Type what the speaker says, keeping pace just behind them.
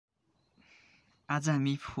आज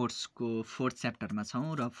हामी फोर्सको फोर्थ च्याप्टरमा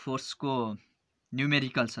छौँ र फोर्सको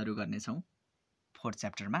न्युमेरिकल्सहरू गर्नेछौँ फोर्थ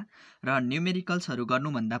च्याप्टरमा। र न्युमेरिकल्सहरू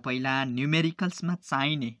गर्नुभन्दा पहिला न्युमेरिकल्समा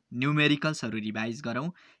चाहिने न्युमेरिकल्सहरू रिभाइज गरौँ।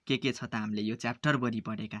 के छ त हामीले यो च्याप्टरभरि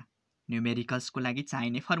पढेका न्युमेरिकल्सको लागि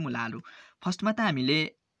चाहिने फर्मुलाहरू। फर्स्टमा त हामीले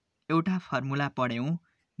एउटा formula पढ्यौँ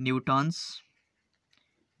Newton's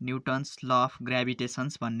law of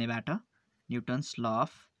ग्राभिटेसन्स भन्नेबाट। Newton's law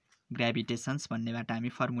of ग्राभिटेसन्स भन्नेबाट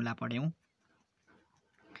हामी फर्मुला पढ्यौँ।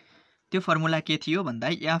 त्यो फर्मुला के थियो भन्दा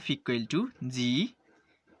F equal to G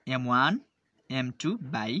m1 m2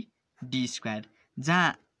 by D square, जहाँ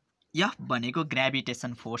F भनेको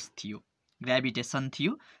ग्राभिटेसन फोर्स थियो, ग्राभिटेसन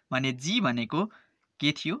थियो भने G भनेको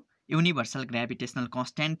के थियो, युनिभर्सल ग्राभिटेसनल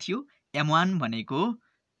कन्स्ट्यान्ट थियो। m1 भनेको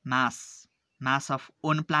mass of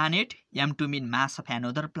own planet, m2 mean mass of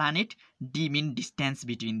another planet, d mean distance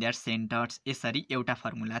between there centres. यसरी एउटा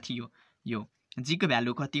फर्मुला थियो। यो G को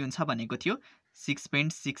भ्यालु कति हुन्छ भनेको थियो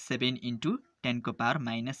 6.67 इन्टु 10 को power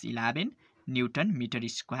minus 11 newton metre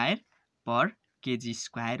square पर केजी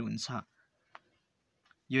स्क्वायर हुन्छ।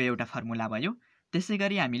 यो एउटा फर्मुला भयो। त्यसै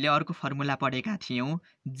गरी हामीले अर्को फर्मुला पढेका थियौँ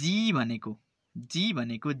G भनेको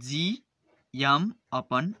G m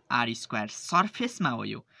upon are square, सर्फेसमा हो।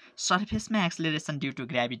 यो सर्फेसमा acceleration due to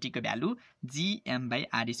ग्राभिटीको value G m by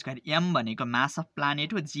are square. m भनेको मास अफ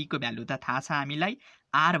प्लानेट हो, G को भ्यालु त थाहा छ हामीलाई,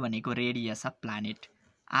 r भनेको रेडियस अफ प्लानेट,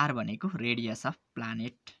 r भनेको रेडियस अफ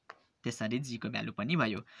प्लानेट। त्यसरी G को भ्यालु पनि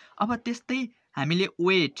भयो। अब त्यस्तै हामीले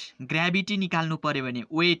वेट ग्राभिटी निकाल्नु पर्यो भने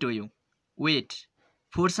वेट हो, यो वेट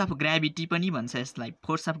फोर्स अफ ग्राभिटी पनि भन्छ यसलाई।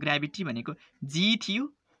 फोर्स अफ ग्राभिटी भनेको G थियो,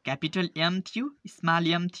 क्यापिटल M थियो,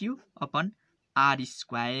 स्मल m थियो, अपन आर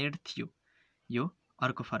स्क्वायर थियो। यो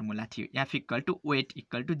अर्को फर्मुला थियो। F equal to weight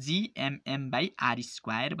equal to G m by are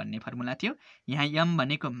square भन्ने फर्मुला थियो। यहाँ m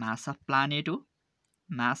भनेको मास अफ प्लानेट हो,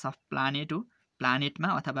 मास अफ प्लानेट हो, प्लानेटमा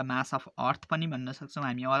अथवा मास अफ अर्थ पनि भन्न सक्छौँ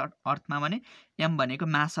हामी अर्थमा भने। m भनेको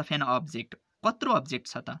मास अफ एन अब्जेक्ट, कत्रो अब्जेक्ट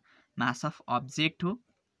छ त, मास अफ अब्जेक्ट हो,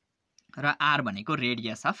 र r भनेको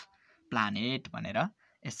रेडियस अफ प्लानेट भनेर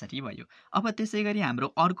यसरी भयो। अब त्यसै गरी हाम्रो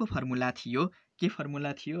अर्को फर्मुला थियो, के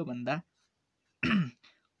फर्मुला थियो भन्दा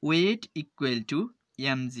वेट इक्वल टु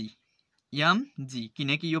mg,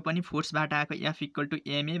 किनकि यो पनि फोर्सबाट आएको, F इक्वल टु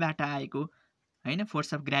ma बाट आएको हैन।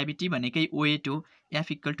 फोर्स अफ ग्राभिटी भनेकै वेट हो,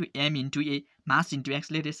 F equal to m into a, mass into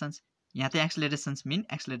एक्सेलरेसन्स। यहाँ त एक्सेलरेसन्स मिन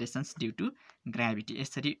एक्सेलरेसन्स ड्यू टु ग्राभिटी।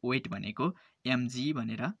 यसरी वेट भनेको mg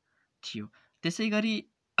भनेर थियो। त्यसै गरी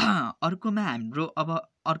अर्कोमा हाम्रो अब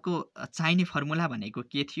अर्को चाहिने फर्मुला भनेको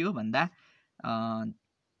के थियो भन्दा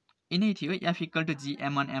यिनै थियो, F equal to G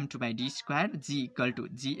m1 m2 by D square, G equal to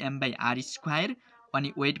G m by are square,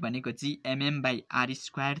 अनि वेट भनेको G mm by are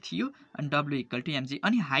square थियो, अनि W इक्वल टु mg।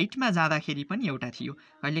 अनि हाइटमा जाँदाखेरि पनि एउटा थियो।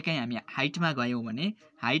 कहिलेकाहीँ हामी हाइटमा गयौँ भने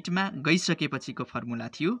हाइटमा गइसकेपछिको फर्मुला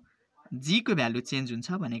थियो, G को भ्यालु चेन्ज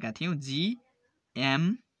हुन्छ भनेका थियौँ, G m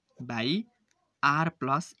by are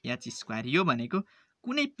plus H square. यो भनेको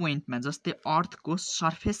कुनै पोइन्टमा जस्तै अर्थको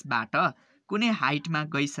सर्फेसबाट कुनै हाइटमा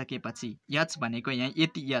गइसकेपछि एच भनेको यहाँ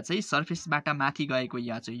यति एच है, सर्फेसबाट माथि गएको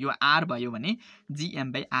एच हो, यो आर भयो भने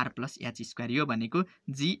Gm by are plus H square. यो भनेको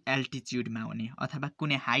G एल्टिच्युडमा हुने अथवा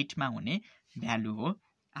कुनै हाइटमा हुने भ्यालु हो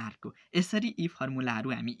आरको। यसरी यी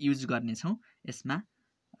फर्मुलाहरू हामी युज गर्नेछौँ यसमा,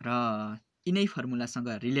 र यिनै फर्मुलासँग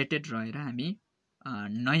रिलेटेड रहेर हामी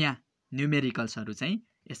नयाँ न्युमेरिकल्सहरू चाहिँ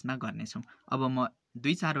यसमा गर्नेछौँ। अब म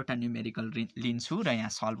 2-4 वटा न्युमेरिकल लिन्छु र यहाँ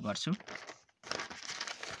सल्भ गर्छु।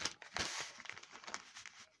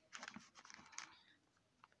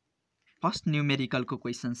 फर्स्ट न्युमेरिकलको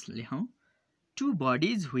क्वेसन्स लेखौँ। To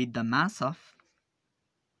bodies with the mass of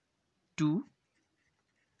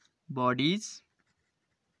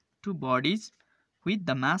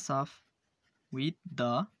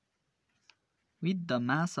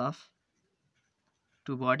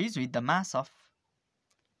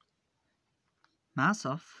mass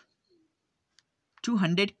of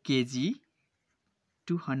 200 kg,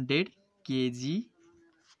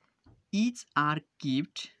 each are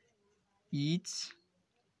kept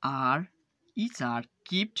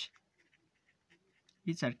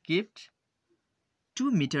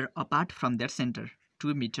 2 meter apart from their center,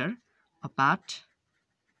 2 meter apart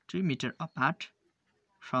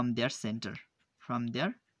from their center on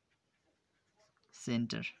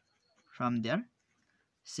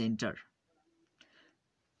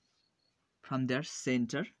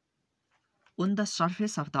the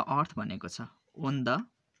surface of the earth भनेको छ, on the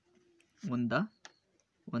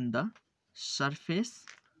surface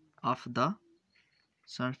of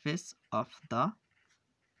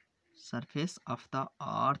the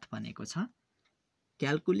earth भनेको छ।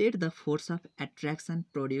 Calculate the force of attraction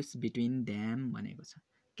produced between them भनेको छ।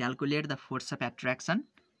 Calculate the force of attraction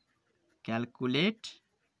calculate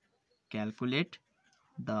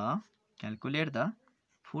the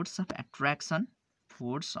force of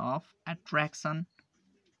attraction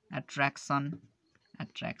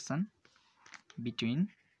between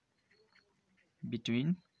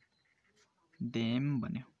them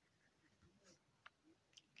भन्यो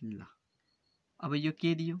ल अब यो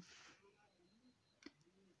के दियो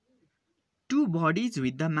Two bodies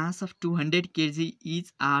with the mass of 200 kg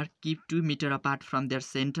each are kept 2 meter apart from their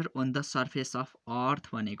center on the surface of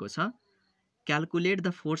earth भनेको छ Calculate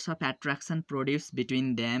the force of attraction produced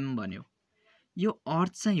between them भन्यो यो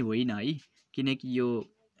अर्थ चाहिँ होइन है किनकि यो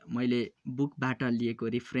मैले बुकबाट लिएको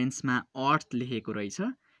रेफरेन्समा अर्थ लेखेको रहेछ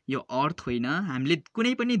यो अर्थ होइन हामीले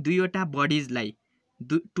कुनै पनि दुईवटा बडीजलाई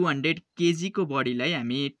 200 केजी को बडीलाई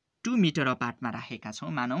हामी 2 मिटर अपार्टमा राखेका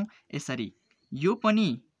छौं मानौ यसरी यो पनि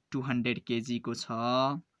 200 केजी को छ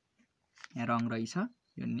यहाँ रङ रहेछ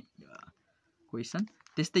यो क्वेशन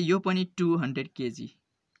त्यस्तै यो पनि 200 केजी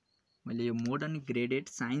मैले यो मोडर्न ग्रेडेड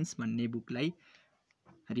साइन्स भन्ने बुकलाई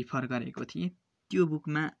रिफर गरेको थिएँ त्यो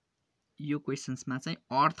बुकमा यो क्वेशन्समा चाहिँ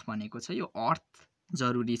अर्थ भनेको छ यो अर्थ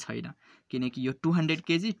जरुरी छैन किनकि यो 200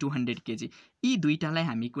 केजी यी दुईटालाई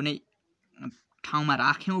हामी कुनै ठाउँमा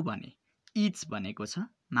राख्यौं भने इच भनेको छ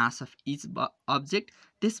मास अफ इच अब्जेक्ट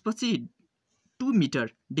त्यसपछि 2 metre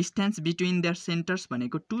distance between there centres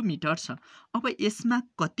भनेको 2 मिटर छ अब यसमा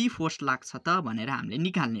कति फोर्स लाग्छ त भनेर हामीले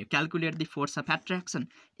निकाल्ने calculate the force of attraction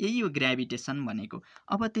यही हो ग्रेभिटेसन भनेको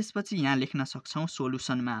अब त्यसपछि यहाँ लेख्न सक्छौं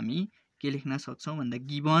सोलुसनमा हामी के लेख्न सक्छौं भन्दा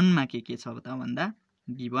गिभनमा के छ त भन्दा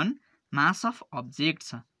गिभन मास अफ अब्जेक्ट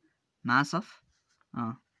छ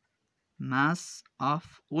मास अफ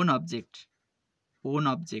ओन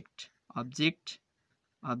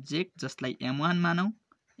अब्जेक्ट जसलाई m1 मानौ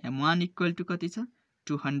m1 इक्वल टु कति छ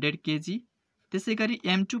 200 केजी त्यसैगरी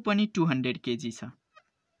m2 पनि 200 केजी छ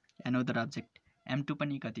एनोदर अब्जेक्ट m2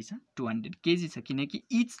 पनि कति छ 200 केजी छ किनकि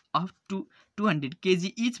इच अफ 200 केजी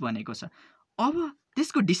इच भनेको छ अब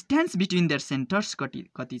त्यसको डिस्टेन्स बिट्विन देयर सेन्टर्स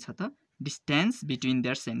कति छ त डिस्टेन्स बिट्विन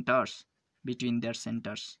देयर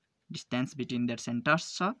सेन्टर्स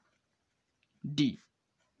छ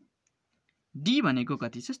d भनेको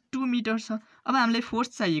कति छ 2 मिटर छ अब हामीलाई फोर्स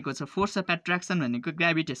चाहिएको छ फोर्स अफ एट्र्याक्सन भनेको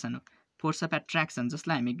ग्रेभिटेसन हो फोर्स अफ एट्र्याक्सन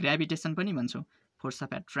जसलाई हामी ग्रेभिटेसन पनि भन्छौं फोर्स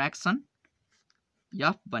अफ एट्र्याक्सन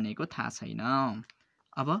F भनेको थाहा छैन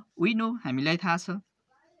अब वी नो हामीलाई थाहा छ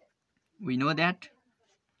we know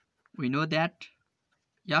that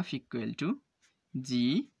F equal to g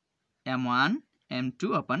m1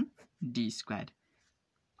 m2 upon d square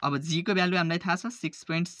अब g को भ्यालु हामीलाई थाहा छ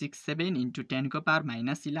 6.67 into 10 को पावर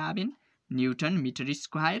 -11 न्यूटन मिटर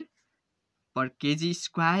स्क्वायर पर केजी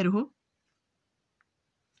स्क्वायर हो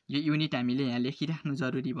यो युनिट हामीले यहाँ लेखिराख्नु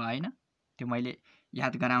जरुरी भएन त्यो मैले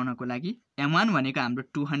याद गराउनको लागि m1 भनेको हाम्रो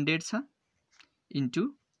 200 छ इन्टु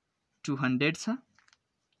 200 छ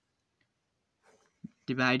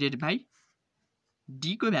डिवाइडेड बाइ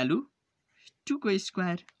d को भ्यालु 2 को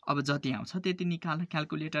स्क्वायर अब जति आउँछ त्यति निकाल्न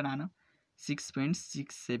क्याल्कुलेटर आन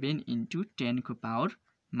 6.67 इन्टु 10 को पावर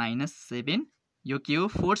 -7 यो के हो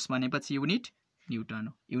फोर्स भनेपछि युनिट न्यूटन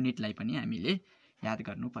हो युनिटलाई पनि हामीले याद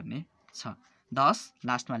गर्नुपर्ने छ 10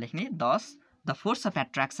 लास्टमा लेख्ने 10 the force of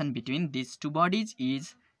attraction between this to buddies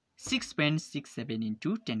is 6.67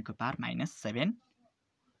 into 10 को पावर -7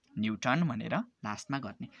 न्यूटन भनेर लास्टमा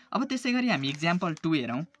गर्ने अब त्यसैगरी हामी एक्जाम्पल 2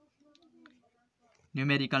 हेरौं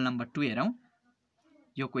न्यूमेरिकल नम्बर 2 हेरौं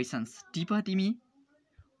यो क्वेशन्स टिप तिमी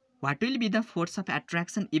What will be the force of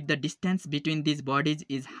attraction if the distance between these bodies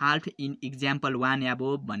is halved in example 1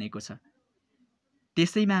 above भनेको छ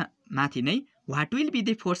त्यसैमा माथि नै what will be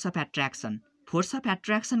the force of attraction force of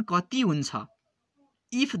attraction कति हुन्छ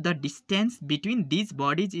if the distance between these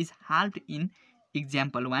bodies is halved in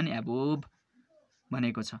example 1 above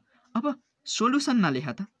भनेको छ अब सोलुसनमा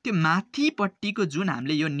लेख त त्यो माथि पट्टिको जुन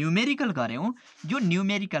हामीले यो न्यूमेरिकल गर्यौं यो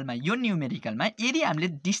न्यूमेरिकलमा यदि हामीले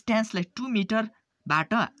डिस्टेन्सलाई 2 मिटर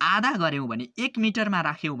बाट आधा गर्यौं भने 1 मिटरमा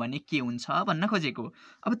राख्यौं भने के हुन्छ भन्न खोजेको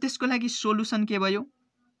अब त्यसको लागि सोलुसन के भयो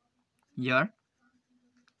हियर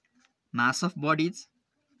मास अफ बडीज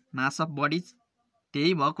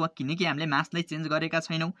त्यही भएको किनकि हामीले मासलाई चेन्ज गरेका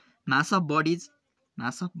छैनौं mass of buddies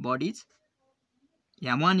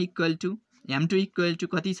m1 equal to m2 equal to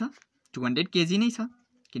कति छ 200 केजी नै छ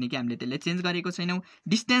किनकि हामीले त्यसलाई चेन्ज गरेको छैनौं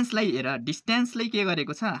डिस्टेन्सलाई हेर डिस्टेन्सलाई के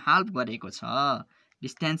गरेको छ हाल्फ गरेको छ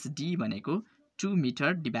डिस्टेन्स d भनेको 2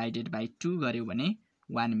 मिटर डिवाइडेड बाइ 2 गर्यो भने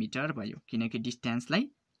 1 मिटर भयो किनकि डिस्टेन्सलाई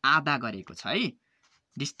आधा गरेको छ है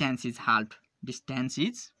डिस्टेन्स इज हाल्फ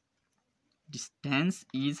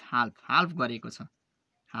गरेको छ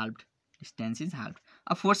डिस्टेन्स इज हाल्फ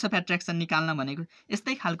अब फोर्स अफ एट्र्याक्सन निकाल्न भनेको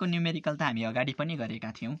यस्तै खालको न्यूमेरिकल त हामी अगाडि पनि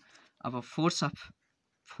गरेका थियौं अब force of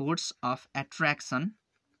force of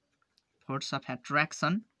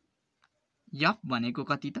attraction F भनेको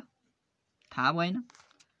कति त थाहा भएन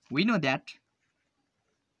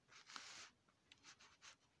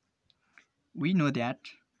we know that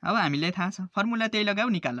अब हामीलाई थाहा छ फर्मुला त्यही लगाऊ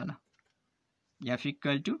निकाल ल F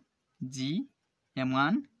equal to G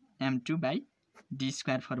m1 m2 by d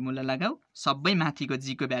square formula लगाऊ सबै माथिको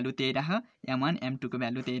g को भ्यालु त्यही राख m1 m2 को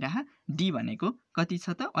भ्यालु त्यही राख d भनेको कति छ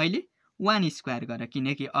त अहिले 1 स्क्वायर गर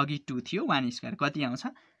किनकि अघि 2 थियो 1 स्क्वायर कति आउँछ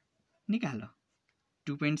निकाल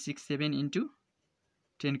 2.67 into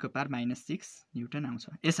 10 को पावर -6 न्युटन आउँछ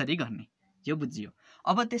यसरी गर्ने यो बुझियो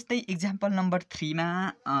अब त्यस्तै एक्जाम्पल नम्बर 3 मा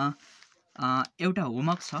एउटा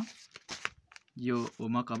होमवर्क छ यो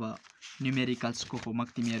होमवर्क अब न्युमेरिकल्स को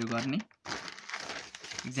होमवर्क तिमीहरु गर्ने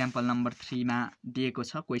एक्जाम्पल नम्बर 3 मा दिएको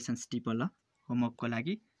छ क्वेशन्स टिप ल होमवर्क को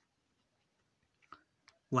लागि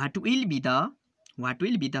what will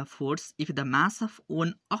be the force if the mass of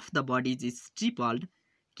one of the bodies is tripled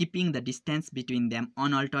keeping the distance between them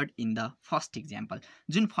unaltered in the first example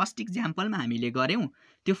जुन first example मा हामीले गर्यौं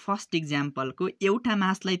त्यो फर्स्ट एक्जाम्पल को एउटा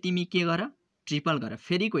मासलाई तिमी के गर ट्रिपल गर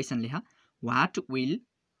फेरि क्वेशन लेख what will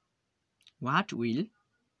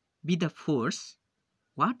be the force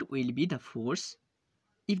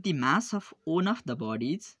if the mass of one of the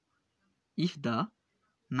bodies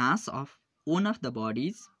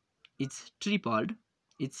is tripled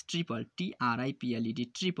tripled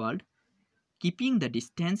keeping the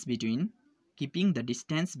distance between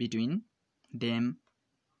them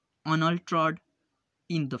unaltered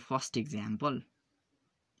in the first example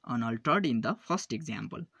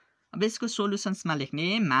अब यसको सोलुसन्स मा लेख्ने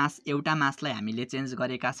मास एउटा मासलाई हामीले चेन्ज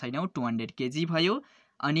गरेका छैनौं 200 केजी भयो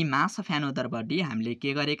अनि मास अफ एनोदर बडी हामीले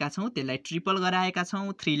के गरेका छौं त्यसलाई ट्रिपल गराएका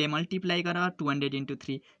छौं 3 ले मल्टिप्लाई गर 200 into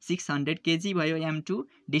 3 600 केजी भयो m2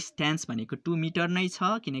 डिस्टेन्स भनेको 2 मिटर नै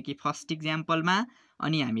छ किनकि फर्स्ट एक्जाम्पल मा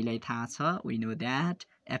अनि हामीलाई थाहा छ we know that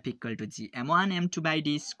F equal to G m1 m2 by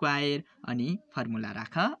d square अनि फर्मुला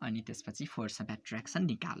राख अनि त्यसपछि फोर्स अफ एट्र्याक्सन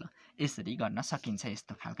निकाल यसरी गर्न सकिन्छ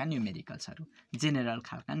यस्तो खालका न्युमेरिकल्सहरु जेनरल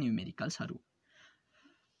खालका न्युमेरिकल्सहरु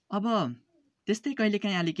अब त्यस्तै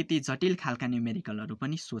कहिलेकाहीँ अलिकति जटिल खालका न्युमेरिकलहरु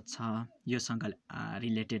पनि सोध्छ यो सँग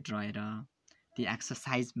रिलेटेड रहेर ती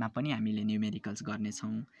एक्सरसाइज मा पनि हामीले न्युमेरिकल्स गर्ने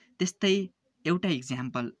छौं त्यस्तै एउटा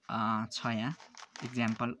एक्जाम्पल छ यहाँ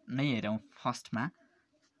एक्जाम्पल नै हेरौं फर्स्ट मा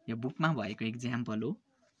यो बुकमा भएको एक्जाम्पल हो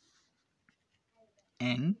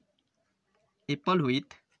an apple with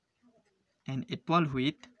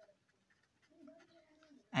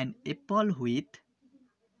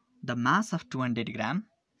the mass of 200 gram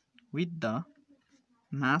with the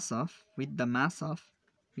mass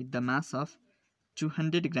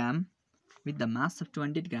of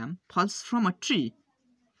 200 gram falls from a tree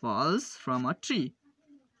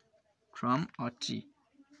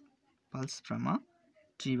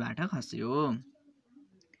बाट खस्यो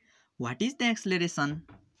what is the acceleration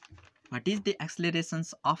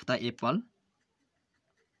of the apple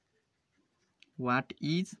what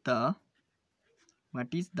is the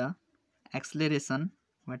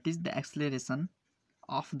acceleration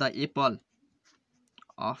of the apple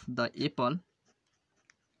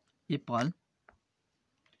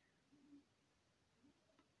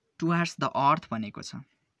towards the earth भनेको छ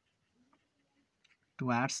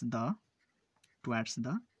towards the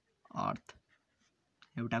earth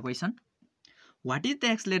एउटा question what is the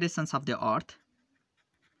accelerations of the earth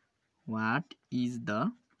what is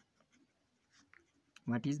the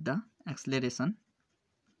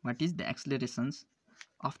accelerations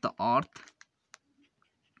of the earth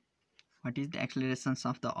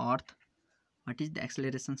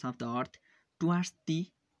towards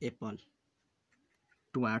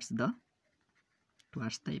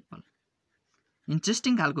the apple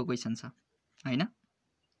interesting खालको question छ हैन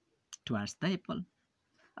towards the apple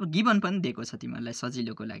अब given पनि दिएको छ तिमीहरुलाई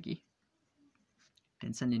सजिलोको लागि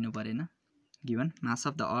टेन्सन लिनु परेन given mass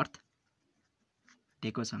of the earth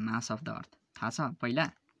दिएको छ मास अफ द अर्थ थाहा छ पहिला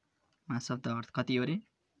मास अफ द अर्थ कति हो रे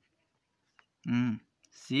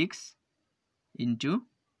 6 into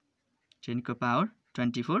 10 को पावर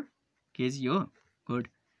 24 केजी हो good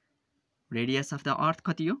radius of the earth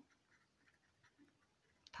कति हो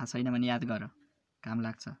थाहा छैन भने याद गर काम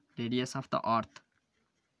लाग्छ radius of the earth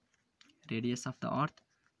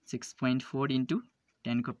 6.4 into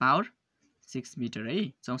 10 को पावर 6 मिटर है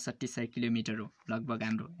 6400 किलोमिटर हो लगभग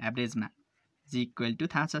हाम्रो एभरेजमा g इक्वल टु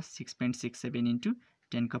थाहा छ 6.67 into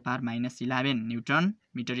 10 को पावर -11 न्यूटन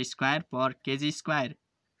मिटर स्क्वायर पर केजी स्क्वायर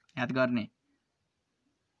याद गर्ने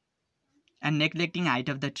and neglecting height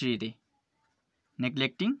of the tree रे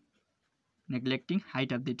neglecting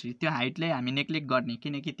height of the tree त्यो हाइटलाई हामी नेग्लेक्ट गर्ने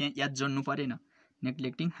किनकि त्यहाँ याद जोड्नु परेन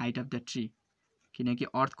neglecting height of the tree किनकि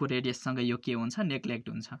अर्थको रेडियससँग यो के हुन्छ नेग्लेक्ट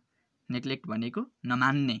हुन्छ नेग्लेक्ट भनेको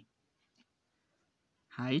नमान्ने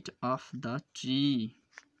हाइट अफ द ट्री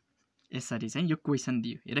यसरी चाहिँ यो क्वेशन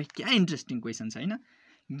दियो हेर क्या इन्ट्रेस्टिङ क्वेशन छ हैन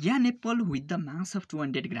ज्ञान Apple with the mass of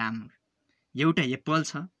 200 ग्राम एउटा एप्पल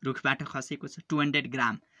छ रुखबाट खसेको छ 200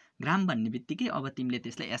 ग्राम ग्राम भन्ने बित्तिकै अब तिमीले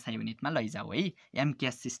त्यसलाई एसआई युनिटमा लैजाऊ है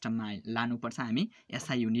एमकेएस सिस्टममा लानुपर्छ हामी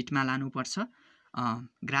एसआई युनिटमा लानुपर्छ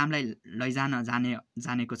ग्रामलाई लैजान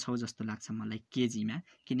जानेको छौ जस्तो लाग्छ मलाई केजीमा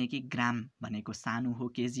किनकि ग्राम भनेको सानो हो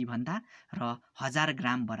केजी भन्दा र 1000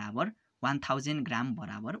 ग्राम बराबर 1000 ग्राम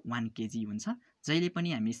बराबर 1 केजी हुन्छ जहिले पनि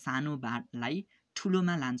हामी सानो बाटलाई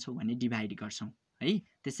ठुलोमा लान्छौँ भने डिभाइड गर्छौँ है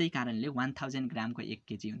त्यसै कारणले 1000 ग्रामको 1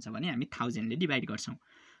 केजी हुन्छ भने हामी 1000 ले डिभाइड गर्छौँ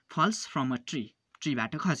फल्स फ्रम अ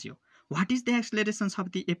ट्रीबाट खस्यो what is the एक्सेलरेशन्स of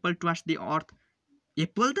the Apple towards the earth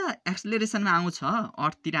Apple त एक्सेलरेसनमा आउँछ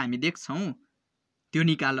अर्थतिर हामी देख्छौँ त्यो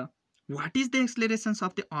निकाल what is the एक्सेलरेशन्स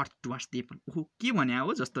of the earth towards the Apple ओहो के भने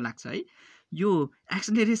हो जस्तो लाग्छ है यो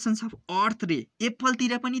एक्सेलरेशन्स अफ अर्थ रे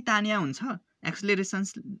एप्पलतिर पनि तान्या हुन्छ एक्सेलरेशन्स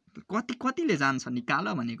कतिले जान्छ निकाल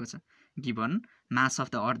भनेको छ given mass of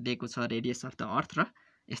the earth दिएको छ रेडियस अफ द अर्थ र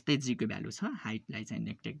यस्तै जी को भ्यालु छ हाइटलाई चाहिँ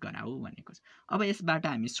नेग्लेक्ट गराऊ भनेको छ अब यसबाट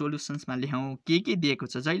हामी सोलुसन्समा लेखौँ के दिएको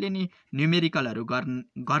छ जहिले नि न्युमेरिकलहरु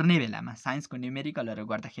गर्ने बेलामा साइन्सको न्युमेरिकलहरु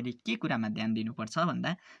गर्दाखेरि के कुरामा ध्यान दिनुपर्छ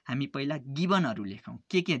भन्दा हामी पहिला गिभनहरु लेखौँ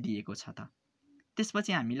के दिएको छ त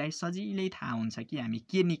त्यसपछि हामीलाई सजिलै थाहा हुन्छ कि हामी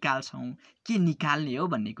के निकाल्छौँ के निकाल्ने हो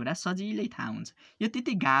भन्ने कुरा सजिलै थाहा हुन्छ यो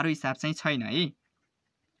त्यति गाह्रो हिसाब चाहिँ छैन है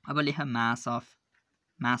अब लेख मास अफ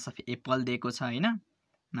एप्पल दिएको छ हैन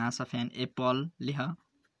मास अफ एन एप्पल लेख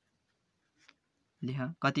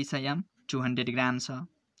कति छ याम 200 ग्राम छ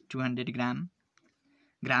 200 ग्राम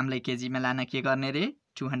ग्रामलाई केजीमा लान के गर्ने रे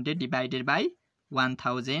 200 डिवाइडेड बाइ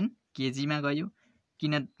 1000 केजीमा गयो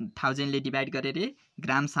किन 1000 ले डिवाइड गरे रे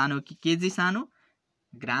ग्राम सानो कि केजी सानो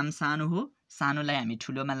ग्राम सानो हो सानोलाई हामी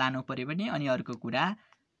ठुलोमा लानु पर्यो भने अनि अर्को कुरा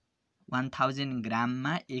 1000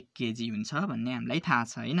 ग्राममा 1 केजी हुन्छ भन्ने हामीलाई थाहा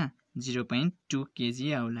छ हैन 0.2 केजी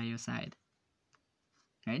होला यो सायद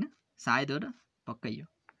हैन सायद हो र पक्कै हो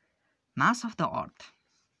मास अफ द अर्थ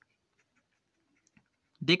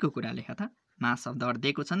दिएको कुरा लेख त मास अफ द अर्थ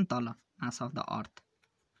दिएको छ नि तल मास अफ द अर्थ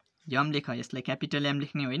यम लेख यसलाई क्यापिटल एम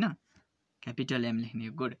लेख्ने होइन क्यापिटल एम लेख्ने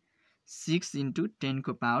हो गुड 6 × 10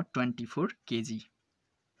 को पावर 24 केजी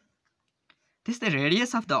त्यस्तै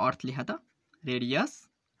रेडियस अफ द अर्थ लेख त रेडियस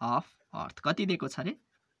अफ अर्थ कति दिएको छ रे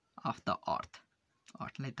अफ द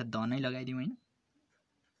अर्थलाई त द नै लगाइदिउँ हैन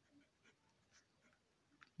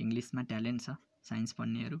इंग्लिशमा ट्यालेन्ट छ science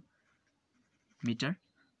पढ्नेहरु metre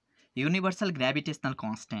universal gravitational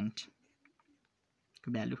constant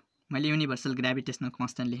को भ्यालु मैले युनिभर्सल ग्रेभिटेशनल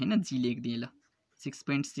कन्स्टेन्ट लेखेन जी लेखिदिएँ ल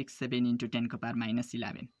 6.67 × 10 को power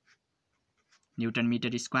 -11 Newton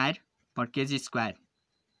metre square per KG square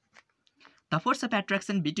the force of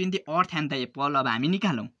attraction between the earth and the Apple अब हामी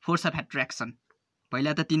निकालौं फोर्स अफ एट्र्याक्सन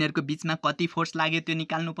पहिला त तिनीहरुको बीचमा कति फोर्स लाग्यो त्यो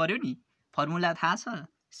निकाल्नु पर्यो नि फर्मुला थाहा छ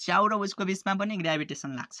स्याउ र उसको बीचमा पनि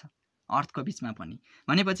ग्रेभिटेसन लाग्छ अर्थको बीचमा पनि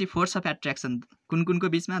भनेपछि फोर्स अफ एट्र्याक्सन कुनको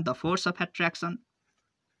बीचमा the force of attraction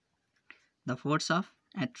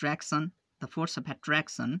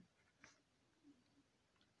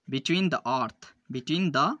between the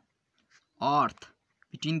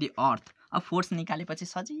earth अब फोर्स निकालेपछि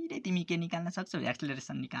सजिलै तिमी के निकाल्न सक्छौ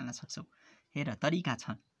एक्सेलरेसन निकाल्न सक्छौ हेर तरिका छ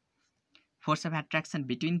force of attraction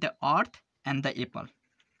between the earth and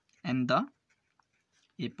the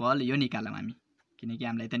Apple यो निकालौं हामी किनकि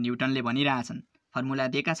हामीलाई त न्यूटनले भनिरहेछन् फर्मुला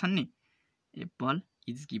दिएका छन् नि एप्पल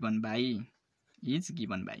इज गिवन बाइ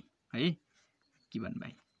है गिवन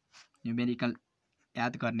बाइ न्युमेरिकल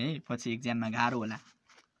याद गर्ने पछि एक्जाममा गाह्रो होला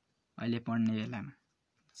अहिले पढ्ने बेलामा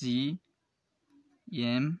G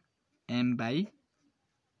M by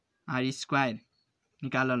are square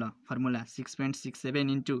निकाल ल फर्मुला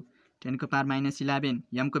 6.67 × 10 को पावर -11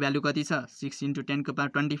 एम को भ्यालु कति छ 6 × 10 को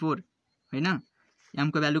पावर 24 हैन एम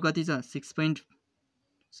को भ्यालु कति छ 6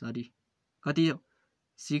 हो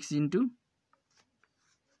 6 ×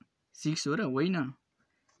 6 हो र होइन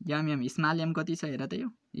एम स्मल एम कति छ हेर त यो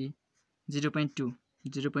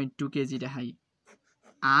 0.2 केजी राखाइ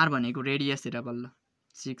आर भनेको रेडियस हेर बल्ल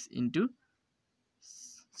 6.4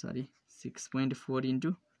 ×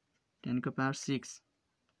 10 को पावर 6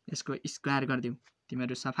 यसको स्क्वायर गर्दियौ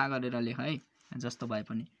तिमीहरु सफा गरेर लेख है जस्तो भए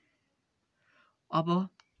पनि अब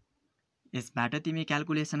यसबाट तिमी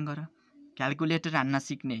क्याल्कुलेसन गर क्याल्कुलेटर हान्न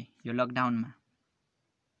सिक्ने यो लकडाउनमा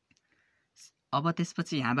अब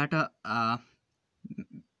त्यसपछि यहाँबाट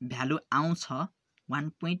भ्यालु आउँछ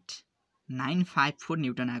 1.954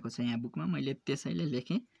 न्यूटन आएको छ यहाँ बुकमा मैले त्यसैले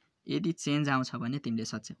लेखे यदि चेन्ज आउँछ भने तिमीले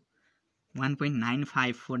सच्याउ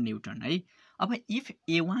 1.954 न्यूटन है अब if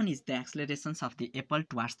a1 is the एक्सेलरेशन्स of the Apple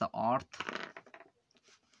towards the earth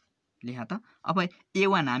लेखा त अब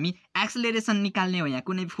a1 हामी एक्सेलरेसन निकाल्ने हो यहाँ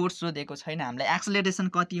कुनै फोर्स सोधेको छैन हामीलाई एक्सेलरेसन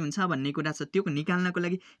कति हुन्छ भन्ने कुरा छ त्यो निकाल्नको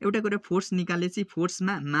लागि एउटा कुरा फोर्स निकालेपछि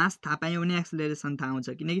फोर्समा मास थाहा पायो भने एक्सेलरेसन थाहा हुन्छ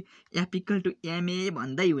किनकि F = ma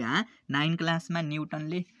भन्दै यहाँ 9 क्लासमा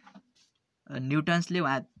न्युटन्सले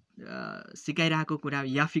वहाँ सिकाइरहेको कुरा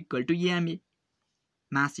F = ma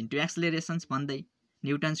मास इन्टु एक्सेलरेसन्स भन्दै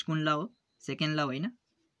न्युटन्स कुन ल हो सेकेन्ड ल होइन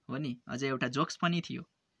हो नि अझै एउटा जोक्स पनि थियो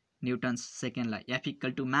न्युटन्स सेकेन्डलाई F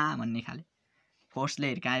 = मा भन्ने खाले फोर्सले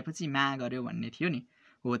हिर्काएपछि मा गर्यो भन्ने थियो नि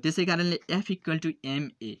हो त्यसै कारणले F = ma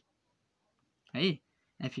है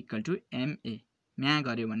F = ma म्या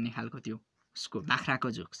गर्यो भन्ने खालको त्यो उसको बाख्राको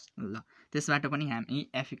जोक्स ल त्यसबाट पनि हामी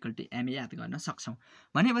F = ma याद गर्न सक्छौँ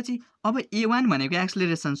भनेपछि अब a1 भनेको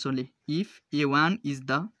acceleration Sholay if a1 is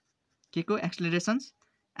the के को एक्सेलरेसन्स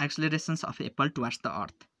of Apple towards the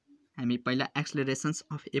earth हामी पहिला एक्सेलरेसन्स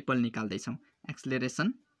of Apple निकाल्दैछौँ acceleration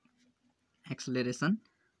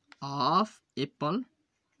of Apple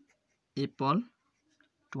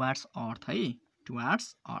towards अर्थ है टुवर्ड्स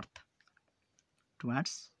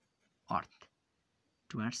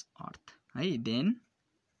अर्थ है देन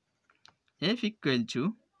F =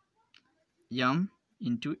 m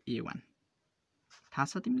 * a1 थाहा छ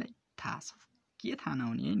तिमीलाई थाहा छ के थाहा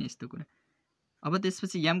नहुने है नि यस्तो कुरा अब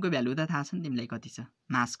त्यसपछि m को भ्यालु त थाहा छ नि तिमीलाई कति छ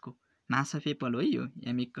मास अफ एप्पल हो यो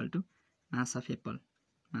m = मास अफ एप्पल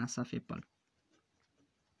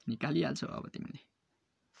निकालिहाल्छौ अब तिमीले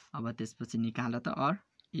अब त्यसपछि निकाल त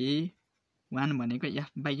a1 भनेको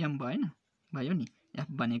F/m भयो नि F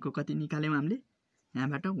भनेको कति निकाल्यौँ हामीले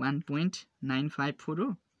यहाँबाट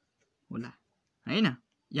 1.954 होला हैन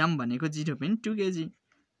m भनेको 0.2 kg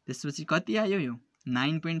त्यसपछि कति आयो यो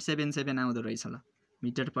 9.77 आउँदो रहेछ ल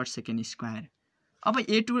m/s²। अब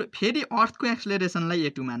a2 फेरि अर्थको एक्सेलरेसनलाई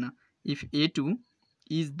a2 मान if a2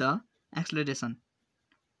 is the acceleration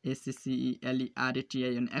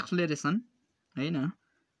ACCELERATION acceleration हैन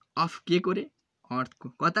अफ के को रे अर्थको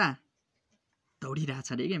कता दौडिरहेछ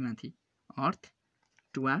रे के माथि अर्थ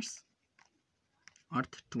टुवर्ड्स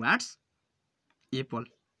एप्पल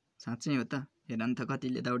साँच्चै हो त हेर न त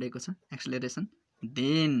कतिले दौडेको छ एक्सेलरेसन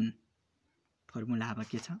देन फर्मुला अब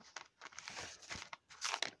के छ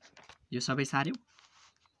यो सबै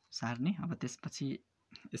सार्ने अब त्यसपछि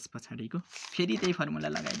यस पछाडिको फेरि त्यही फर्मुला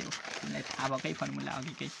लगाइदेऊ तिमीलाई थाहा भएकै फर्मुला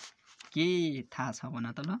अघिकै के थाहा छ भन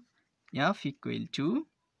त ल F =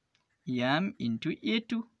 m *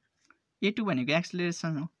 a2 भनेको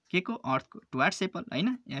एक्सेलरेसन हो के को अर्थको टुवर्ड्स एप्पल हैन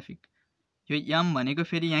यो m भनेको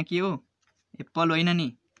फेरि यहाँ के हो एप्पल होइन नि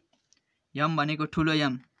m भनेको ठुलो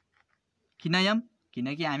m किन m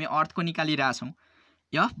किनकि हामी अर्थको निकालिरहेछौँ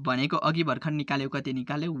F भनेको अघि भर्खर निकाल्यो कति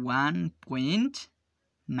निकाल्यो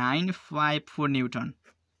 1.954 न्युटन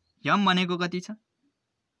m भनेको कति छ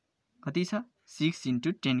 6 ×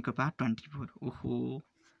 10⁻24 ओहो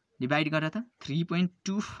डिभाइड गर त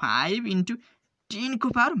 3.25 ×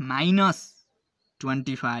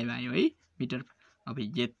 10⁻25 आयो है मिटर अब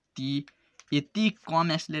यति कम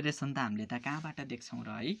एक्सेलरेसन त हामीले त कहाँबाट देख्छौँ र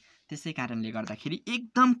है त्यसै कारणले गर्दाखेरि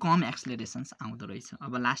एकदम कम एक्सेलरेसन्स आउँदो रहेछ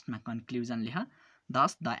अब लास्टमा कन्क्लुजन लेख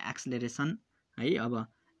thus the acceleration है अब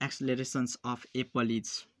एक्सेलरेसन्स of Apple is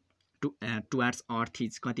towards earth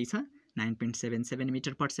is कति छ 9.77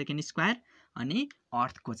 m/s² अनि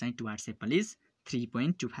अर्थको चाहिँ टुवर्ड्स एप्पल इज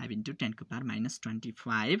 3.25 ×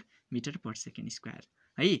 10⁻25 m/s²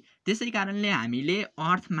 है त्यसै कारणले हामीले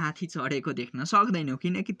अर्थ माथि चढेको देख्न सक्दैनौँ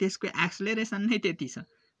किनकि त्यसको एक्सेलरेसन नै त्यति छ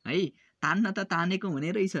है तान्न त तानेको हुने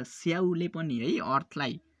रहेछ स्याउले पनि है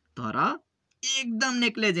अर्थलाई तर एकदम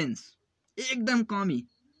नेग्लिजेन्स एकदम कमी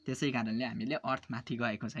त्यसै कारणले हामीले अर्थ माथि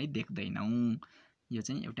गएको चाहिँ देख्दैनौँ यो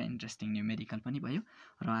चाहिँ एउटा इन्ट्रेस्टिङ न्युमेरिकल पनि भयो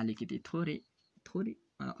र अलिकति थोरै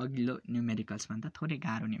अघिल्लो न्युमेरिकल्स भन्दा थोरै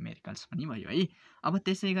गाह्रो न्युमेरिकल्स पनि भयो है अब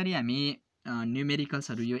त्यसै गरी हामी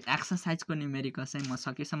न्युमेरिकल्सहरू यो एक्सर्साइजको न्युमेरिकल्स चाहिँ म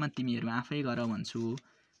सकेसम्म तिमीहरू आफै गर भन्छु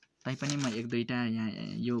तैपनि म एक दुईटा यहाँ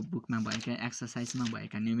यो बुकमा भएका एक्सर्साइजमा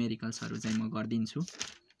भएका न्युमेरिकल्सहरू चाहिँ म गरिदिन्छु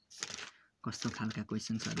कस्तो खालका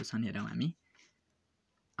क्वेसन्सहरू छन् हेरौँ हामी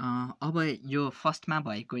अब यो फर्स्टमा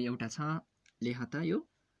भएको एउटा छ लेख त यो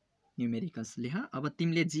न्युमेरिकल्स लेख अब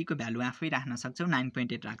तिमीले जी को भ्यालु आफै राख्न सक्छौ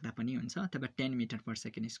 9.8 राख्दा पनि हुन्छ अथवा 10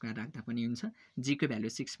 m/s² राख्दा पनि हुन्छ जी को भ्यालु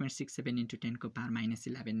 6.67 ×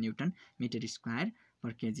 10⁻11 न्युटन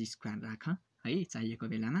m/s²/kg² राख है चाहिएको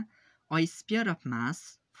बेलामा a sphere of mass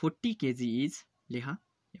 40 kg is लेख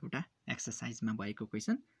एउटा एक्सर्साइजमा भएको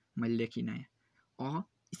क्वेसन मैले लेखिन a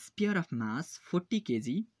sphere of mass 40 kg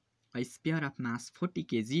A sphere of mass 40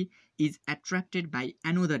 kg is attracted by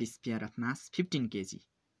another sphere of mass 15 kg.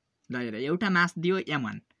 ल हेर एउटा मास दियो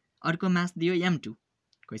m1 अर्को मास दियो m2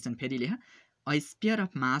 क्वेसन फेरि लेख A sphere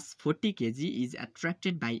of mass 40 kg is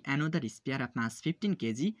attracted by another sphere of mass 15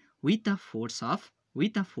 kg with a force of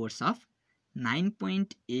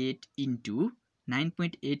 9.8 into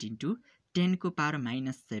 10 को power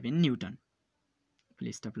minus 7 Newton.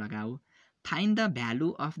 Full stop लगाऊ. Find the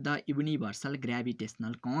value of the universal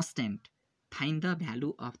gravitational constant. Find the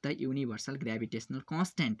value of the universal gravitational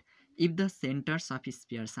constant if the centers of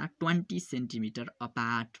spheres are 20 cm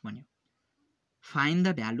apart. Find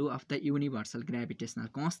the value of the universal gravitational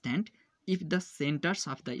constant if the centers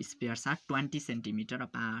of the spheres are 20 cm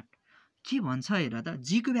apart. के भन्छ हेर त,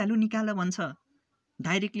 जी को value निकाल भन्छ.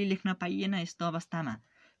 Directly लेख्न पाइएन यस्तो अवस्थामा.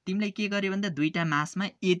 तिमीलाई के गर्यो भन्दा दुईटा मासमा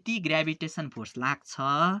यति ग्राभिटेसन फोर्स लाग्छ.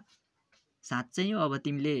 साच्चै हो, अब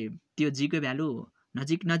तिमीले त्यो जी को भ्यालु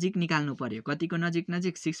नजिक नजिक निकाल्नु पर्यो. कतिको नजिक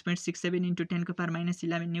नजिक 6.67 into 10 को power minus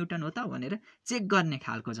 11 न्यूटन हो त भनेर चेक गर्ने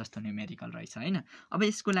खालको जस्तो न्युमेरिकल रहेछ हैन. अब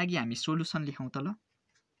यसको लागि हामी सोलुसन लेखौं त ल.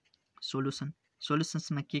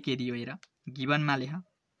 सोलुसन्समा के दियो हेर. गिभनमा लेख.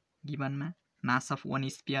 गिभनमा मास अफ वन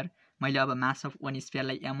स्फियर. मैले अब मास अफ वन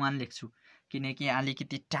स्फियरलाई m1 लेख्छु किनकि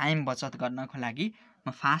अलिकति टाइम बचत गर्नको लागि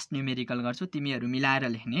म फास्ट न्युमेरिकल गर्छु. तिमीहरु मिलाएर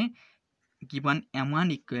लेख्ने. Given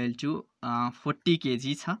m1 equal to 40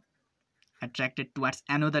 kg छ. attracted towards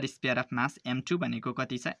another sphere of mass m2 भनेको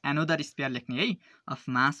कति छ. another sphere लेख्ने है of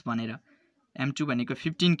mass भनेर. m2 भनेको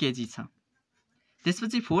 15 kg छ.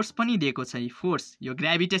 त्यसपछि फोर्स पनि दिएको छ. फोर्स यो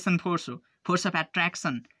ग्राभिटेसन फोर्स हो. फोर्स अफ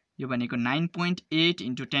एट्र्याक्सन यो भनेको 9.8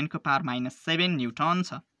 into 10 को power minus 7 न्यूटन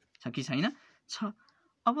छ. छ कि छैन? छ.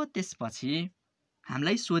 अब त्यसपछि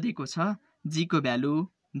हामीलाई सोधेको छ जी को भ्यालु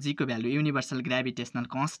युनिभर्सल ग्राभिटेशनल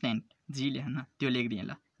कन्स्टेन्ट. जी लेख्न त्यो लेख्दिए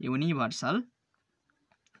ल. युनिभर्सल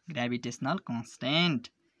ग्राभिटेशनल कन्स्टेन्ट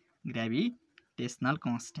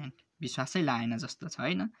विश्वासै लागेन जस्तो छ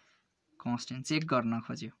हैन. कन्स्टेन्ट चेक गर्न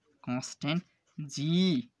खोज्यो. Constant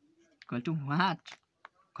G equal to what?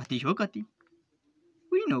 कति हो कति?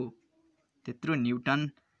 We know. त्यत्रो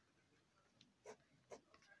न्यूटन.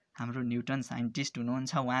 हाम्रो न्यूटन साइन्टिस्ट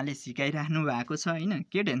हुनुहुन्छ, उहाँले सिकाइराख्नु भएको छ हैन.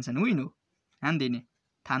 के टेन्सन? We know. हान्दिने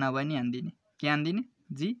थाहा नभए नि हान्दिने. के हान्दिने?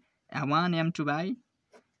 जी m1 m2 by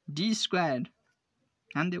d square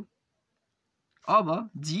हान्देऊ. अब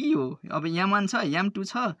जी हो. अब m1 छ, m2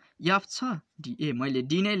 छ, f छ, d. ए मैले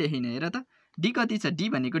d नै लेखिन हेर त. d कति छ? d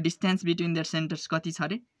भनेको डिस्टेन्स बिट्विन देयर सेन्टर्स कति छ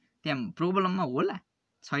रे? त्यहाँ प्रोब्लममा होला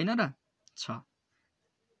छैन र? छ.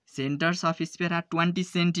 Centres of sphere are 20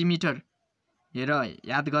 centimetre. हेर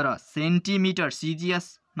याद गर, सेन्टिमिटर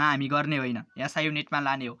सीजीएस मा हामी गर्ने होइन, एसआई युनिटमा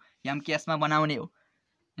लाने हो, एमकेएस मा बनाउने हो.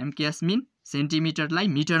 एमकेएस मिन सेन्टिमिटरलाई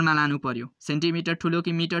मिटरमा लानु पर्यो. सेन्टिमिटर ठुलो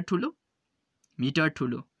कि मिटर ठुलो? मिटर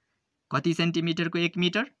ठुलो. कति सेन्टिमिटरको 1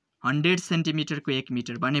 मिटर? 100 सेन्टिमिटरको 1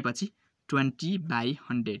 मिटर भनेपछि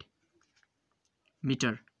 20/100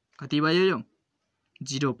 मिटर. कति भयो यो?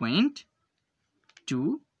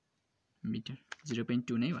 0.2 मिटर.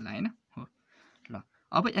 0.2 नै होला हैन? हो. ल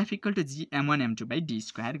अब f equal to g m1 m2 by d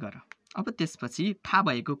square गर. अब त्यसपछि थाहा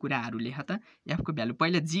भएको कुराहरु लेख त. f को भ्यालु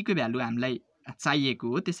पहिला g को भ्यालु हामीलाई चाहिएको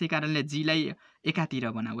हो, त्यसैकारणले g लाई एकातिर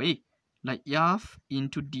बनाऊ है. ल f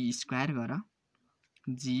into d स्क्वायर गर.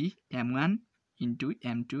 g m1 into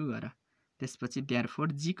m2 गर. त्यसपछि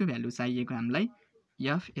देयरफोर g को भ्यालु चाहिएको हामीलाई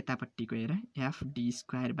f यतापट्टिको हेर f d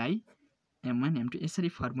square by m1 m2. यसरी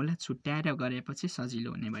फर्मुला छुट्याएर गरेपछि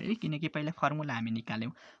सजिलो हुने भयो किनकि पहिला फर्मुला हामी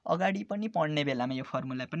निकाल्यौं. अगाडि पनि पढ्ने बेलामा यो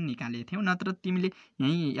फर्मुला पनि निकालेको थियौ. नत्र तिमीले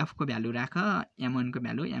यही f को भ्यालु राख, m1 को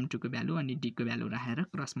भ्यालु, m2 को भ्यालु अनि d को भ्यालु राखेर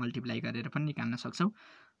क्रस मल्टिप्लाई गरेर पनि निकाल्न सक्छौ.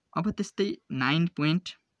 अब त्यस्तै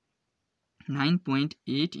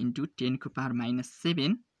 9.8 into 10 को power minus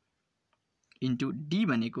 7 into d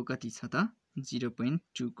भनेको कति छ त?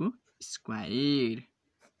 0.2 को स्क्वायर.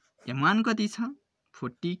 m1 कति छ?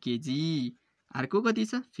 40 kg. अर्को कति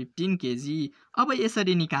छ? 15 kg. अब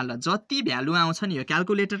यसरी निकाल. जति भ्यालु आउँछ नि यो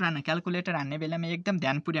क्याल्कुलेटर हान्न. क्याल्कुलेटर हान्ने बेलामा एकदम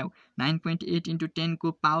ध्यान पुर्याऊ. 9.8 into 10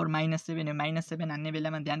 को power minus 7 यो -7 हान्ने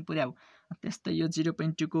बेलामा ध्यान पुर्याऊ. त्यस्तै यो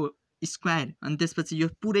 0.2 को स्क्वायर अनि त्यसपछि यो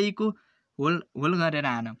पुरैको होल गरेर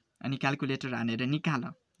हान अनि क्याल्कुलेटर हानेर निकाल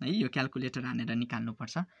है. यो क्याल्कुलेटर हानेर निकाल्नु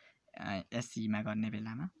पर्छ एससी मा गर्ने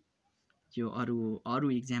बेलामा. यो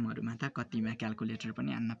अरु एक्जामहरुमा त कतिमा क्याल्कुलेटर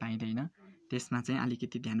पनि हान्न पाइदैन. त्यसमा चाहिँ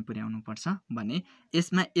अलिकति ध्यान पुर्याउनु पर्छ भने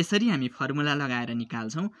यसमा यसरी हामी फर्मुला लगाएर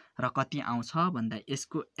निकाल्छौं र कति आउँछ भन्दा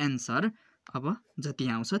यसको आन्सर अब जति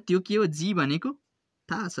आउँछ त्यो के हो? जी भनेको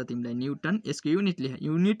थाहा छ तिमीलाई न्यूटन. यसको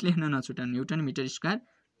युनिट लेख्न नछुटा. न्यूटन मिटर स्क्वायर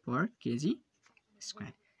पर केजी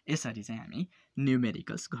स्क्वायर. यसरी चाहिँ हामी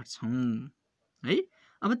न्युमेरिकल्स गर्छौं है.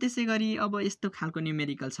 अब त्यसैगरी अब यस्तो खालको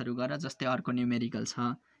न्युमेरिकल्सहरु गर. जस्तै अर्को न्युमेरिकल छ.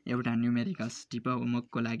 एउटा न्युमेरिकल्स टिप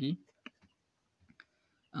होमवर्कको लागि.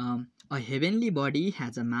 A heavenly body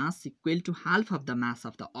has a mass equal to half of the mass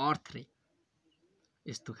of the earth रे.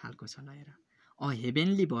 यस्तो खालको छ ल हेर. A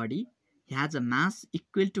heavenly body has a mass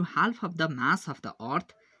equal to half of the mass of the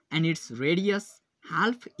earth and its radius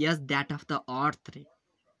half as that of the earth.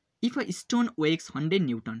 If a stone weighs 100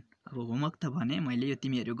 Newton, अब homework त भने मैले यो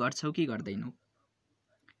तिमीहरू गर्छौ कि गर्दैनौ?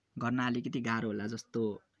 गर्न अलिकति गाह्रो होला जस्तो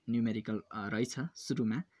न्युमेरिकल रहेछ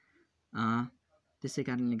सुरुमा, त्यसै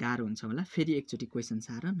कारणले गाह्रो हुन्छ होला। फेरि एकचोटि क्वेसन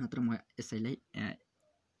सार, नत्र म यसैलाई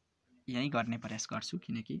यही गर्ने प्रयास गर्छु,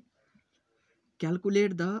 किनकि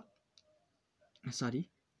calculate the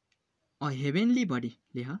a heavenly body,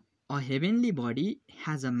 लेख, a heavenly body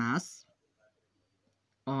has a mass,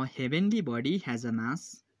 a heavenly body has a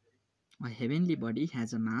mass, a heavenly body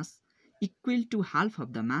has a mass equal to half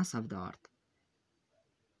of the mass of the earth,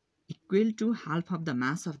 equal to half of the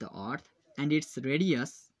mass of the earth, and its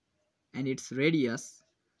radius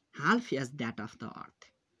half as that of the earth,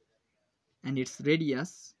 and its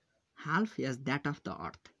radius half as that of the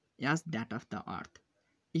earth, as that of the earth.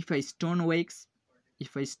 If a stone weighs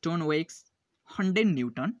 100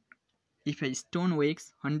 Newton, if a stone weighs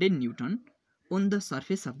 100 Newton on the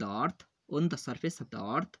surface of the earth,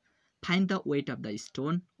 find the weight of the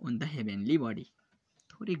stone on the heavenly body.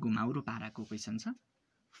 थोरै घुमाउरो पाराको question छ।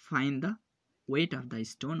 Find the weight of the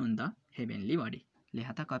stone on the heavenly body. लेख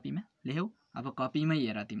त कपीमा, लेखौ। अब कपीमै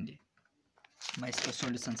हेर तिमीले। म यसको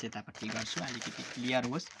सोलुसन यतापट्टि गर्छु, अलिकति क्लियर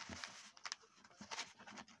होस्।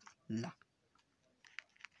 ल,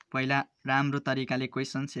 पहिला राम्रो तरिकाले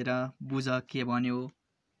क्वेसन्स हेर, बुझ के भन्यो।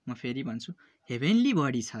 म फेरि भन्छु, हेभेनली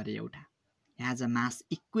बडी छ रे एउटा, has a mass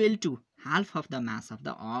equal to half of the mass of the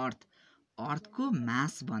earth, अर्थको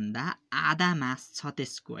मास भन्दा आधा मास छ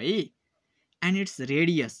त्यसको है। एन्ड इट्स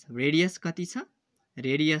रेडियस कति छ?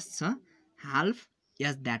 रेडियस छ half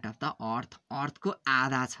as that of the earth, अर्थको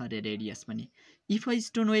आधा छ रे रेडियस पनि। If a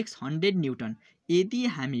stone wax 100 newton, यदि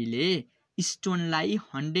हामीले स्टोनलाई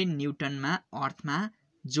 100 न्युटनमा अर्थमा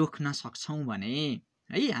जोख्न सक्छौं भने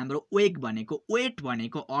है, हाम्रो वेट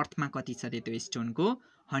भनेको अर्थमा कति छ रे त्यो स्टोनको?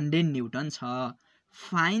 100 न्युटन छ।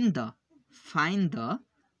 Find the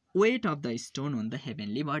weight of the stone on the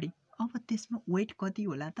heavenly body. अब त्यसमा वेट कति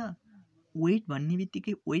होला त? वेट भन्ने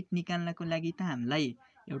बित्तिकै वेट निकाल्नको लागि त हामीलाई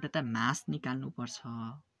एउटा त मास निकाल्नु पर्छ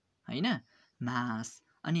हैन? मास,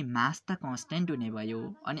 अनि मास त कन्स्टेन्ट हुने भयो,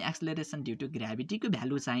 अनि एक्सेलरेसन ड्यू टु ग्राभिटीको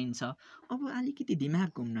भ्यालु चाहिन्छ। अब अलिकति दिमाग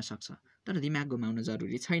घुम्न सक्छ, तर दिमाग घुमाउन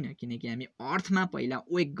जरुरी छैन, किनकि हामी अर्थमा पहिला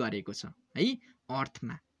वेट गरेको छ है।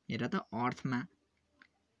 अर्थमा हेर त,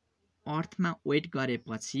 अर्थमा वेट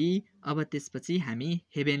गरेपछि अब त्यसपछि हामी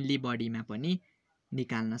हेभेनली बडीमा पनि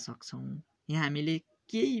निकाल्न सक्छौं। यहाँ हामीले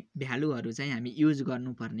केही भ्यालुहरु चाहिँ हामी युज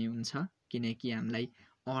गर्नुपर्ने हुन्छ, किनकि हामीलाई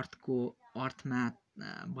अर्थमा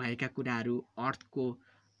भएका कुराहरु, अर्थको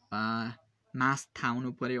मास थाहा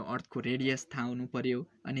हुनु पर्यो, अर्थको रेडियस थाहा हुनु पर्यो,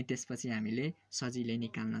 अनि त्यसपछि हामीले सजिलै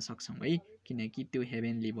निकाल्न सक्छौं है, किनकि त्यो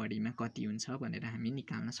हेभेनली बडीमा कति हुन्छ भनेर हामी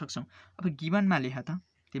निकाल्न सक्छौं। अब गिभनमा लेख त,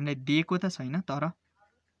 तिमीलाई दिएको त छैन तर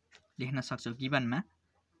लेख्न सक्छौ। गिभनमा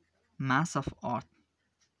मास अफ अर्थ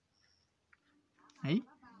है,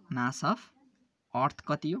 मास अफ अर्थ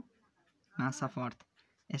कति हो? मास अफ अर्थ,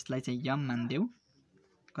 यसलाई चाहिँ यम मान्देऊ।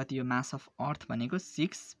 कति हो मास अफ अर्थ भनेको?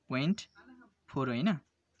 6.4 हैन,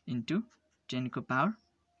 इन्टु 10 को पावर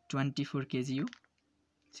 24 केजी हो।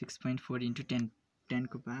 6.4 इन्टु 10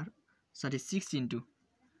 को पावर 6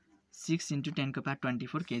 इन्टु 10 को पावर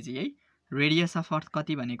 24 केजी है। रेडियस अफ अर्थ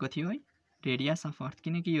कति भनेको थियो है? रेडियस अफ अर्थ,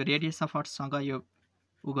 किनकि यो रेडियस अफ अर्थसँग यो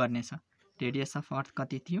उ गर्ने छ। रेडियस अफ अर्थ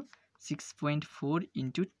कति थियो? 6.4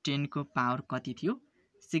 इन्टु 10 को पावर कति थियो?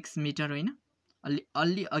 6 मिटर होइन?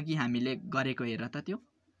 अलि अघि हामीले गरेको हेर त, त्यो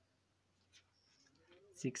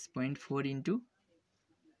 6.4 इन्टु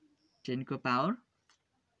 10 को पावर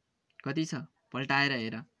कति छ? पल्टाएर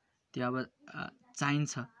हेर, त्यो अब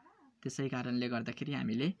चाहिन्छ। त्यसै कारणले गर्दाखेरि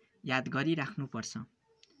हामीले याद गरिराख्नु पर्छ।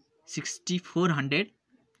 6400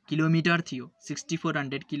 किलोमिटर थियो।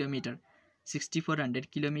 6400 किलोमिटर, 6400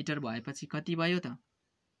 किलोमिटर भएपछि कति भयो त?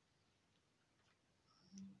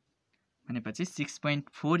 भनेपछि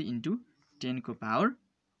 6.4 इन्टु 10 को पावर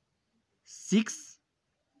 6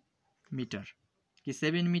 मिटर कि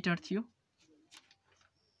 7 मिटर थियो?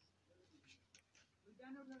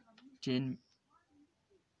 10,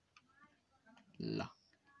 ल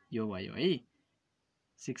यो भयो है।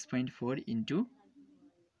 6.4 इन्टु,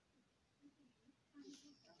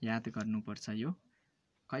 याद गर्नुपर्छ यो।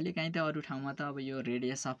 कहिलेकाहीँ त अरू ठाउँमा त अब यो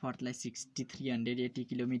रेडियस अफ अर्थलाई 6380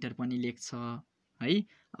 किलोमिटर पनि लेख्छ है,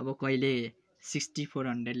 अब कहिले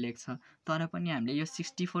 6400 लेख्छ, तर पनि हामीले यो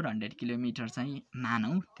 6400 किलोमिटर चाहिँ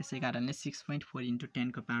मानौँ। त्यसै कारणले 6.4 इन्टु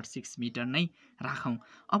 10 को पावर 6 मिटर नै राखौँ।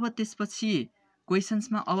 अब त्यसपछि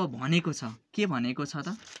क्वेसन्समा अब भनेको छ, के भनेको छ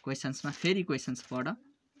त? क्वेसन्समा फेरि क्वेसन्स पढ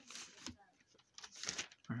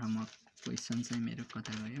र म क्वेसन चाहिँ मेरो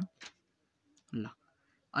कता गयो ल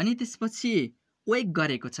अनि त्यसपछि वेक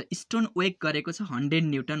गरेको छ स्टोन वेक गरेको छ 100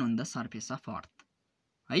 Newton on the surface of अर्थ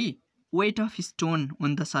है weight of stone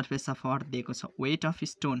on the surface of अर्थ दिएको छ weight of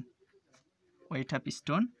stone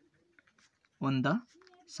on the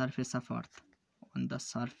surface of earth on the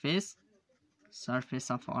surface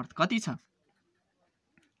of अर्थ कति छ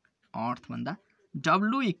अर्थ भन्दा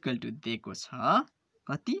W इक्वल टु दिएको छ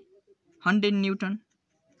कति 100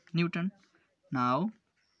 न्यूटन नाउ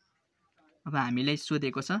अब हामीलाई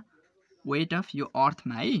सोधेको छ वेट अफ यो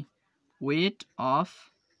अर्थमा है weight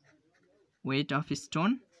of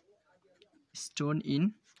stone in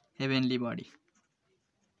heavenly body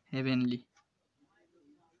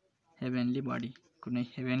heavenly body कुनै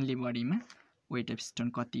हेभेनली बडीमा वेट अफ स्टोन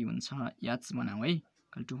कति हुन्छ याद बनाऊ है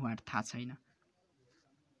इक्वल टु वाट थाहा छैन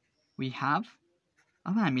वी हैव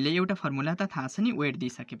अब हामीलाई एउटा फर्मुला त थाहा छ नि वेट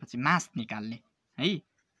दिइसकेपछि मास निकाल्ने है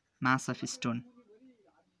mass of stone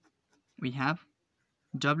we have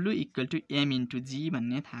W equal to M into G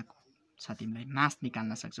भन्ने थाहा छ तिमीलाई मास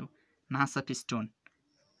निकाल्न सक्छौ मास अफ स्टोन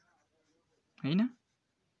हैन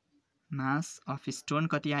मास अफ स्टोन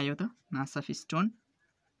कति आयो त मास अफ स्टोन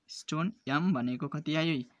M भनेको कति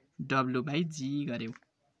आयो W by G गर्यौ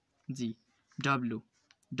G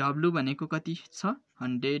W भनेको कति छ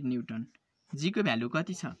 100 न्यूटन G को भ्यालु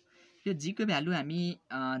कति छ यो G को भ्यालु हामी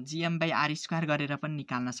GM बाइ R स्क्वायर गरेर पनि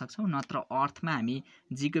निकाल्न सक्छौं नत्र अर्थमा हामी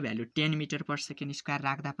G को value 10 metre per second square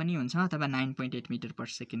राख्दा पनि हुन्छ अथवा 9.8 मिटर पर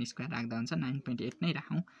सेकेन्ड स्क्वायर राख्दा हुन्छ 9.8 नै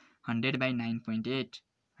राखौं 100 बाइ 9.8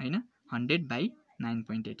 हैन 100 बाइ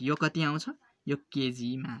 9.8 यो कति आउँछ यो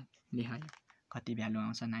केजी मा लेख कति भ्यालु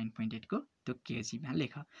आउँछ 9.8 को त्यो केजी मा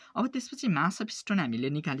लेख अब त्यसपछि मास अफ स्टोन हामीले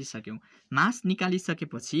निकालिसक्यौं मास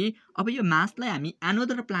निकालिसकेपछि अब यो मासलाई हामी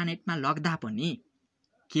एनोदर प्लानेटमा लग्दा पनि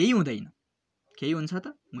केही हुँदैन केही हुन्छ त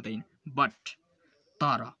हुँदैन बट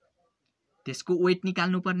तर त्यसको वेट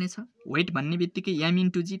निकाल्नु पर्ने छ वेट भन्ने बित्तिकै m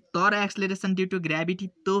इन्टु g तर एक्सेलरेसन ड्यू टु ग्रेभिटी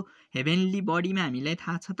त हेभेनली बडीमा हामीलाई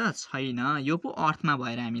थाहा छ त छैन यो पो अर्थमा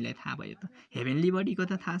भएर हामीलाई थाहा भयो त हेभेनली बडीको त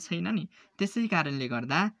थाहा छैन नि त्यसै कारणले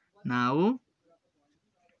गर्दा नाउ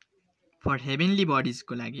फर हेभेनली बडीज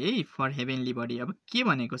को लागि है फर हेभेनली बडी अब के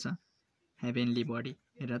भनेको छ हेभेनली बडी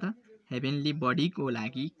हेर त हेभेनली बडी को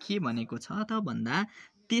लागि के भनेको छ त भन्दा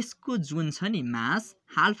त्यसको जुन छ नि मास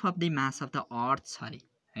half of the mass of the earth छ रे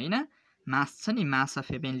हैन मास छ नि मास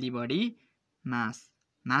अफ हेभेनली बडी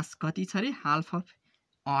मास कति छ रे हाल्फ अफ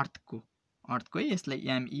अर्थको यसलाई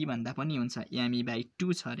me भन्दा पनि हुन्छ me बाइ 2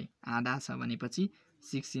 छ रे आधा छ भनेपछि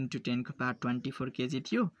 6 इन्टु 10 को पावर 24 केजी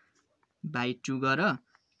थियो बाइ 2 गर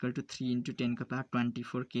इक्वल टु 3 इन्टु 10 को पावर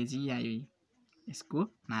 24 केजी आयो यसको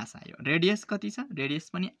मास आयो रेडियस कति छ रेडियस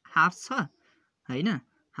पनि हाफ छ हैन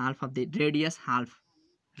हाल्फ अफ द रेडियस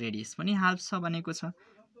पनि हाल्फ छ भनेको छ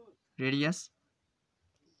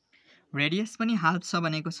रेडियस पनि हाल्फ छ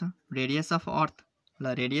भनेको छ रेडियस अफ अर्थ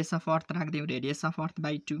ल radius of earth राख्दियौ radius of earth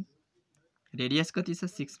by 2 radius कति छ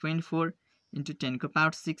 6.4 इन्टु 10 को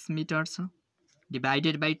पावर 6 मिटर छ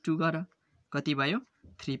डिवाइडेड बाइ 2 गर कति भयो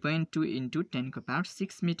 3.2 इन्टु 10 को पावर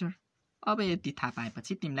 6 मिटर अब यति थाहा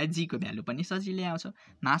पाएपछि तिमीलाई जी को भ्यालु पनि सजिलै आउँछ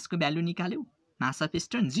मास को भ्यालु निकाल्यौ मास अफ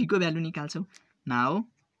स्टोन जी को value निकाल्छौ now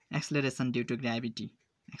acceleration due to gravity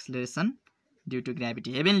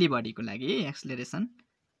heavenly body को लागि acceleration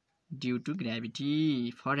due to gravity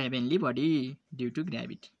for heavenly body due to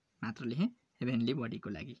gravity मात्र लेखे हेभेनली बडी को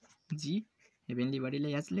लागि जी हेभेनली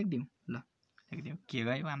बडीलाई यहाँ लेख्दियौ ल लेख्दियौ के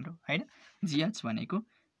गयो हाम्रो हैन जीएच भनेको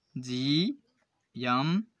जी m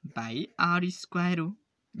बाइ r स्क्वायर हो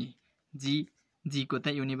जी को त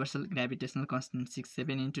युनिभर्सल ग्रेभिटेशनल कन्स्टेन्ट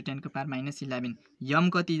 67 इन्टु 10 को पावर -11 m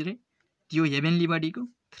कति रे त्यो हेभेनली बडी को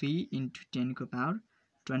 3 इन्टु 10 को पावर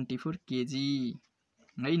 24 केजी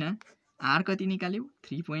हैन r कति निकाल्यौ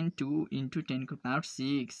 3.2 इन्टु 10 को पावर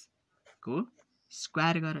 6 को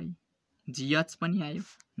स्क्वायर गरै जीएच पनि आयो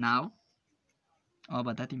नाउ अब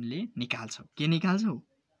त तिमीले निकाल्छौ के निकाल्छौ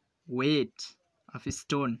weight of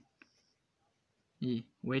stone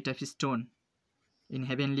weight of stone in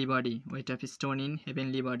heavenly body weight of stone in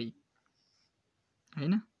heavenly body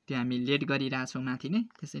हैन त्यो हामी लेट गरिराछौं माथि नै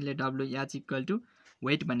त्यसैले w is equal to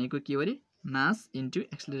weight भनेको के हो रे मास into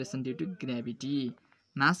acceleration due to gravity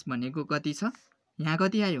मास भनेको कति छ यहाँ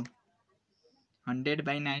कति आयो 100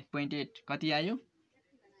 बाइ 9.8 कति आयो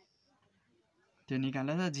त्यो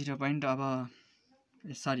निकाल्दा त 0. अब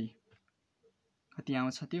सरी कति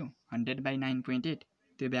आउँछ त्यो 100 बाइ 9.8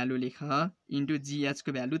 त्यो भ्यालु लेख इन्टु जीएच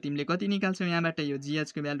को भ्यालु तिमीले कति निकाल्छौ यहाँबाट यो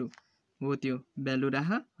जीएच को भ्यालु हो त्यो भ्यालु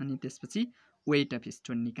राख अनि त्यसपछि वेट अफ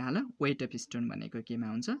स्टोन निकाल वेट अफ स्टोन भनेको केमा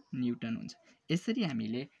हुन्छ न्यूटन हुन्छ यसरी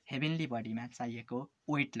हामीले हेभेनली बडीमा चाहिएको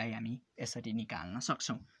वेटलाई हामी यसरी निकाल्न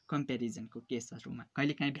सक्छौं कम्पेरिजनको केसहरूमा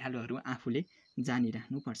कहिलेकाहीँ भ्यालुहरू आफूले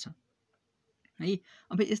जानिराख्नुपर्छ है।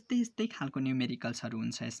 अब यस्तै यस्तै खालको न्युमेरिकल्सहरू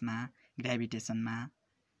हुन्छ यसमा ग्राभिटेसनमा।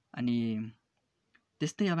 अनि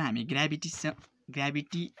त्यस्तै अब हामी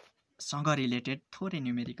ग्राभिटीसँग रिलेटेड थोरै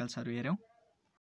न्युमेरिकल्सहरू हेरौँ।